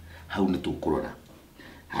 Hau nĩ tũkũrora.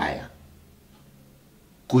 Haya,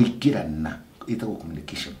 kũingĩrana ĩtagwo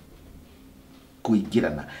communication.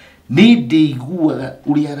 Kũingĩrana nĩ ndĩiguaga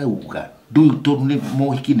ũrĩa arauga tondũ nĩ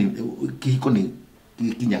mohiki nĩ kĩhiko nĩ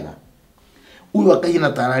gĩkinyaga. Ũyũ akahina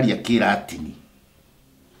tararia kĩratini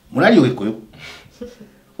mũrario Gĩkũyũ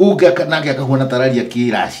ũngĩ nake akahuana tararia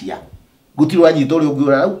kĩracia gũtirĩ wanyita ũrĩa ũngĩ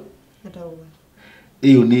ũrarau.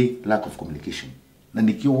 Ĩyo nĩ lack of communication na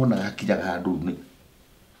nĩkĩo wonaga hakinyaga handũ nĩ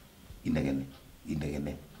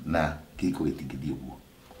inegene na kĩhiko gĩtingĩthiĩ ũguo.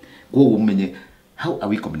 Koguo mũmenye how are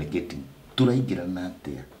we communicating, tũraingĩrana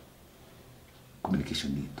atĩa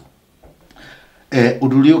communication itũ.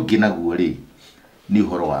 Ũndũ ũrĩa ũngĩ naguo rĩ nĩ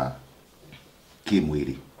ũhoro wa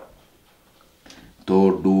kĩmwĩrĩ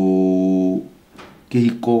tondũ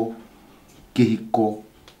kĩhiko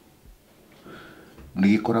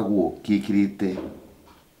nĩ gĩkoragwo gĩkĩrĩte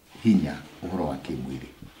hinya ũhoro wa kĩmwĩrĩ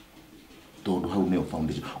tondũ hau nĩyo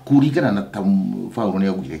foundation. Kũringana na Paulo nĩ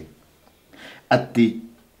augire atĩ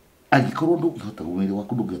angĩkorwo ndũngĩhota mwĩrĩ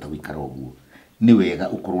waku ndũngĩhota gũikara ũguo nĩ wega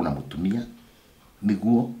ũkorwo na mũtumia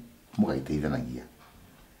nĩguo mũgaiteithanagia.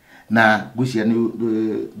 Na ngwĩciria nĩ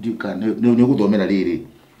ũgũthomera rĩrĩ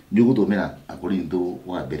nĩ ũgũthomera Akorintho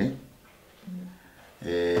wa mbere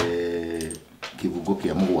kĩbungo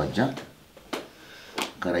kĩa 7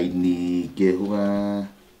 karaini kehuga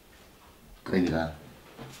karaini ga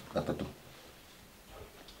 3.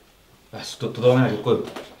 Basi tuthomera Gĩkũyũ.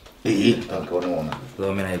 Tũkona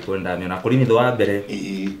Tuthomera Gĩkũyũ ndamĩona Akorintho wa mbere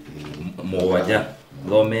 7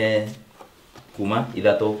 thome kuma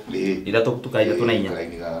 3 tukaida tuna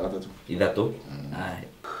 3.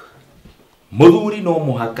 Mũthuri no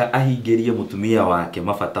mũhaka ahingĩrie mũtumia wake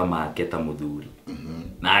mabata make ta mũthuri.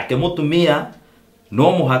 Nake mũtumia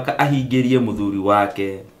no muhaka ahingirie muthuri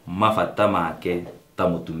wake mabata make ta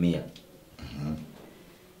mutumia.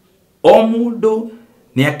 O mundu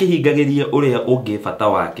ni akihingagirie uria ungi bata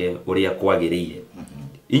wake uria kwagiriire.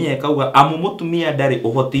 Inya kauga amu mutumia ndari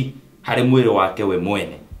uhoti hari mwiri wake we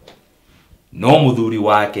mwene, no muthuri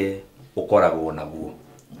wake ukoragwo naguo.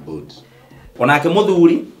 Onake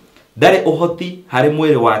muthuri ndari uhoti hari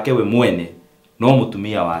mwiri wake we mwene, no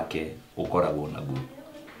mutumia wake ukoragwo naguo.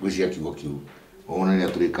 Gwĩcia kiugo kiu ona rĩrĩa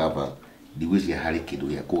tũrĩ kaba ndigwĩcia harĩ kĩndũ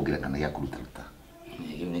gĩa kuongerera kana gĩa kũruta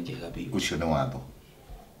Nĩ kĩega biũ. Ũcio nĩ watho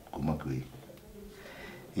kuma kwĩ.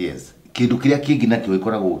 Yes, kĩndũ kĩrĩa kĩngĩ nakĩo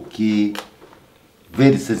gĩkoragwo kĩ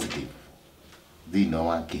very sensitive thĩinĩ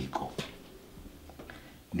wa kĩhiko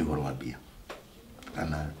nĩ ũhoro wa mbia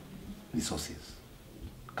kana resources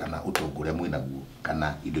kana ũtongo ũrĩa mwĩnaguo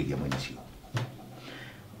kana indo iria mwĩnacio.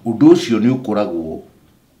 Ũndũ ũcio nĩ ũkoragwo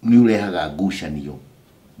nĩ ũrehaga ngucanio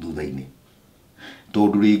thutha-inĩ,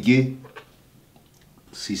 tondũ rĩngĩ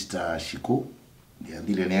sister Shiko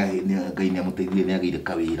nĩathire Ngai nĩamũteithirie nĩagĩire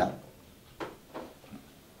kawĩra,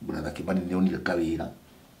 brother Kĩmani nĩonire kawĩra,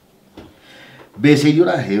 mbeca iria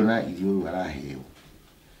ũraheo na irio araheo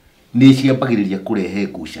nĩ ciambagĩrĩria kũrehe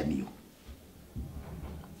ngucanio.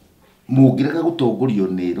 Mũngĩreka gũtongorio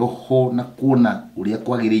nĩ roho na kuona ũrĩa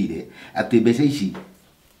kwagĩrĩire atĩ mbeca ici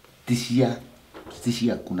ti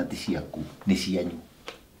ciaku na ti ciaku, nĩ cianyu.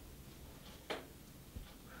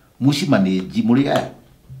 Mũcimanĩnji mũrĩ aya,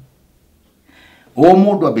 o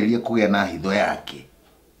mũndũ ambĩrĩria kũgĩa na hitho yake,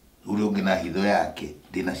 ũrĩa ũngĩ na hitho yake,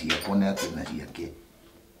 ndĩna ciakwa na yake na ciake,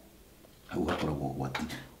 hau hakoragwo ũgwati.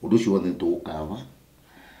 Ũndũ ũcio wothe nĩtũgũkaba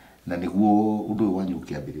na nĩguo ũndũ ũyũ wanyu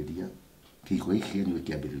ũkĩambĩrĩria, kĩhiko gĩkĩ kĩanyu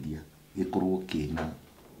gĩkĩambĩrĩria gĩkorwo kĩna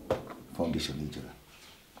foundation njega.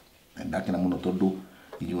 Na ndakena mũno tondũ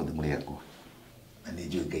inyuothe mũrĩ akwa na nĩ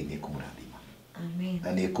njũĩ Ngai nĩekũmũrathima. Amen.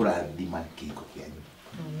 Na nĩekũrathima kĩhiko kĩanyu.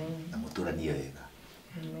 Amen. Na mũtũranie wega.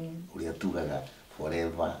 Amen. Ũrĩa tugaga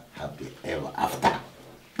forever happy ever after.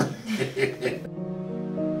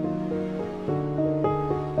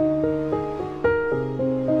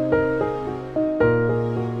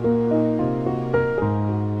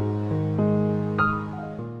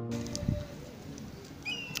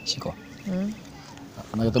 Shiko.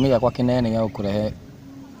 Na gĩtũmi gĩakwa kĩnene gĩa gũkũrehe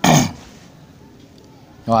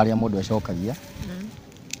no arĩa mũndũ acokagia.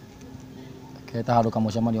 Keta handũ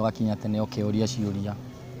kamũcemanio gakinya tene ũkĩũria ciũria.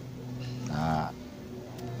 Na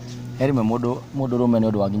herimwe mũndũ rũme nĩ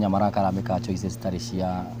ũndũ wa nginya marakara mĩka choices citarĩ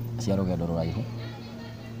cia rũgendo rũraihu.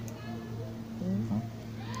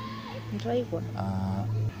 Nĩraigua.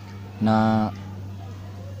 Na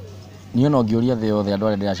niĩ no ngĩũria thĩ yothe andũ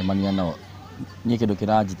arĩa ndĩracemania nao, niĩ kĩndũ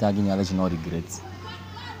kĩranjita nginya thaa ici no regrets.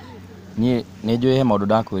 Niĩ nĩ njũĩ he maũndũ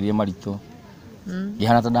ndakwĩrire maritũ.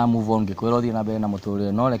 Ihana ta nda move on, ngĩkwĩra ũthiĩ na mbere na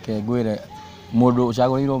mũtũrĩre, no reke ngwĩre mũndũ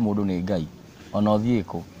ũcagũrĩirwo mũndũ nĩ Ngai. Ona ũthiĩ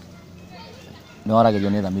kũ nĩ waragĩrio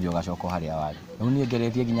nĩ thamiri ũgacoka harĩa warĩ. Rĩu niĩ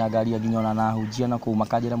ngeretie nginya ngaria nginya ona nahunjia na kũu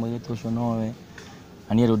makanjĩra mũirĩtu ũcio nowe,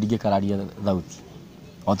 na niĩ rĩu ndingĩkararia thauti.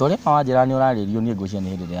 O ta ũrĩa wanjĩra nĩ ũrarĩrio, niĩ ngwĩciria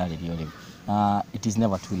nĩ hĩndĩ ĩrĩa yarĩrio rĩu. Na it is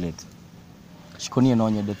never too late. Shiko niĩ no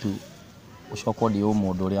nyende tu ũcokwo ndĩ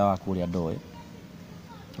mũndũ ũrĩa waku ũrĩa ndoĩ.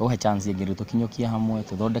 Ũhe chance ĩngĩ rĩu tũkinyũkie hamwe,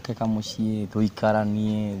 tũthondeke kamũciĩ,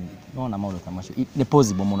 tũikaranie, no na maũndũ ta macio. Nĩ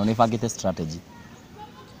possible mũno, nĩ bangĩte strategy.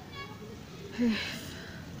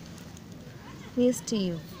 Niĩ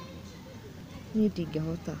Steve, niĩ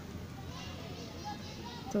ndingĩhota.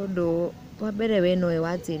 Tondũ wa mbere we nowe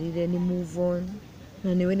wanjĩrire ni move on,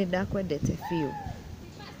 na nĩwe nĩ ndakwendete biũ.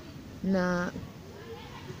 Na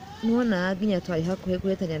nuona nginya twarĩ hakuhĩ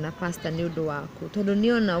kũhĩtania na pastor nĩ ũndũ waku, tondũ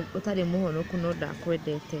niona ũtarĩ mũhonoku no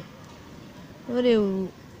ndakwendete. No rĩu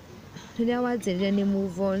rĩrĩa wanjĩrire ni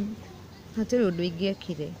move on, hatirĩ ũndũ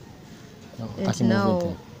ingĩekire. And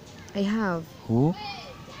now I have. Who?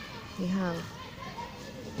 I have.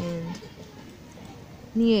 And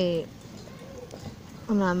niĩ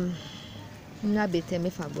ona nĩambĩte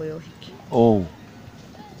mĩbango ya ũhiki. Oh.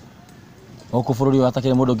 Oko bũrũri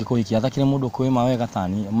atakĩre mũndũ ũngĩkũhikia, atakĩre mũndũ kwĩ mawega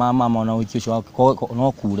tani, mama ona ũhiki ũcio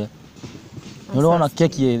no kure. Nĩ ũrona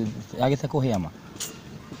keki yagĩte kũhĩa ma.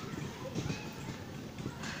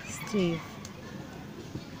 Steve.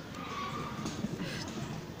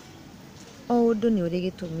 O ũndũ nĩ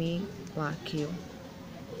ũrĩ gĩtũmi wakĩo.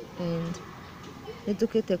 And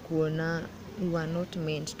nĩtũkĩte kuona you are not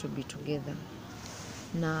meant to be together.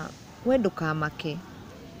 Na we ndũkamake.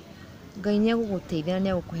 Ngai nĩegũgũteithia na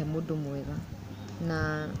nĩegũkũhe mũndũ mwega.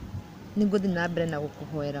 Na nĩngũthiĩ na mbere na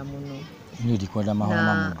gũkũhoera mũno. Niĩ ndikwenda mahoya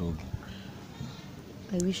ma mũndũ ũngĩ.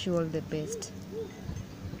 I wish you all the best.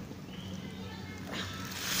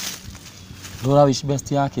 Ndũra wish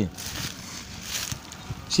best yake.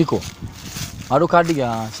 Shiko. Ado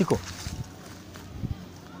kandiga ciko.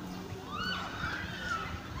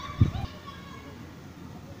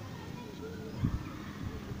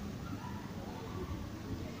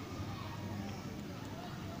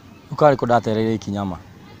 Ukari ko datereire ikinyama.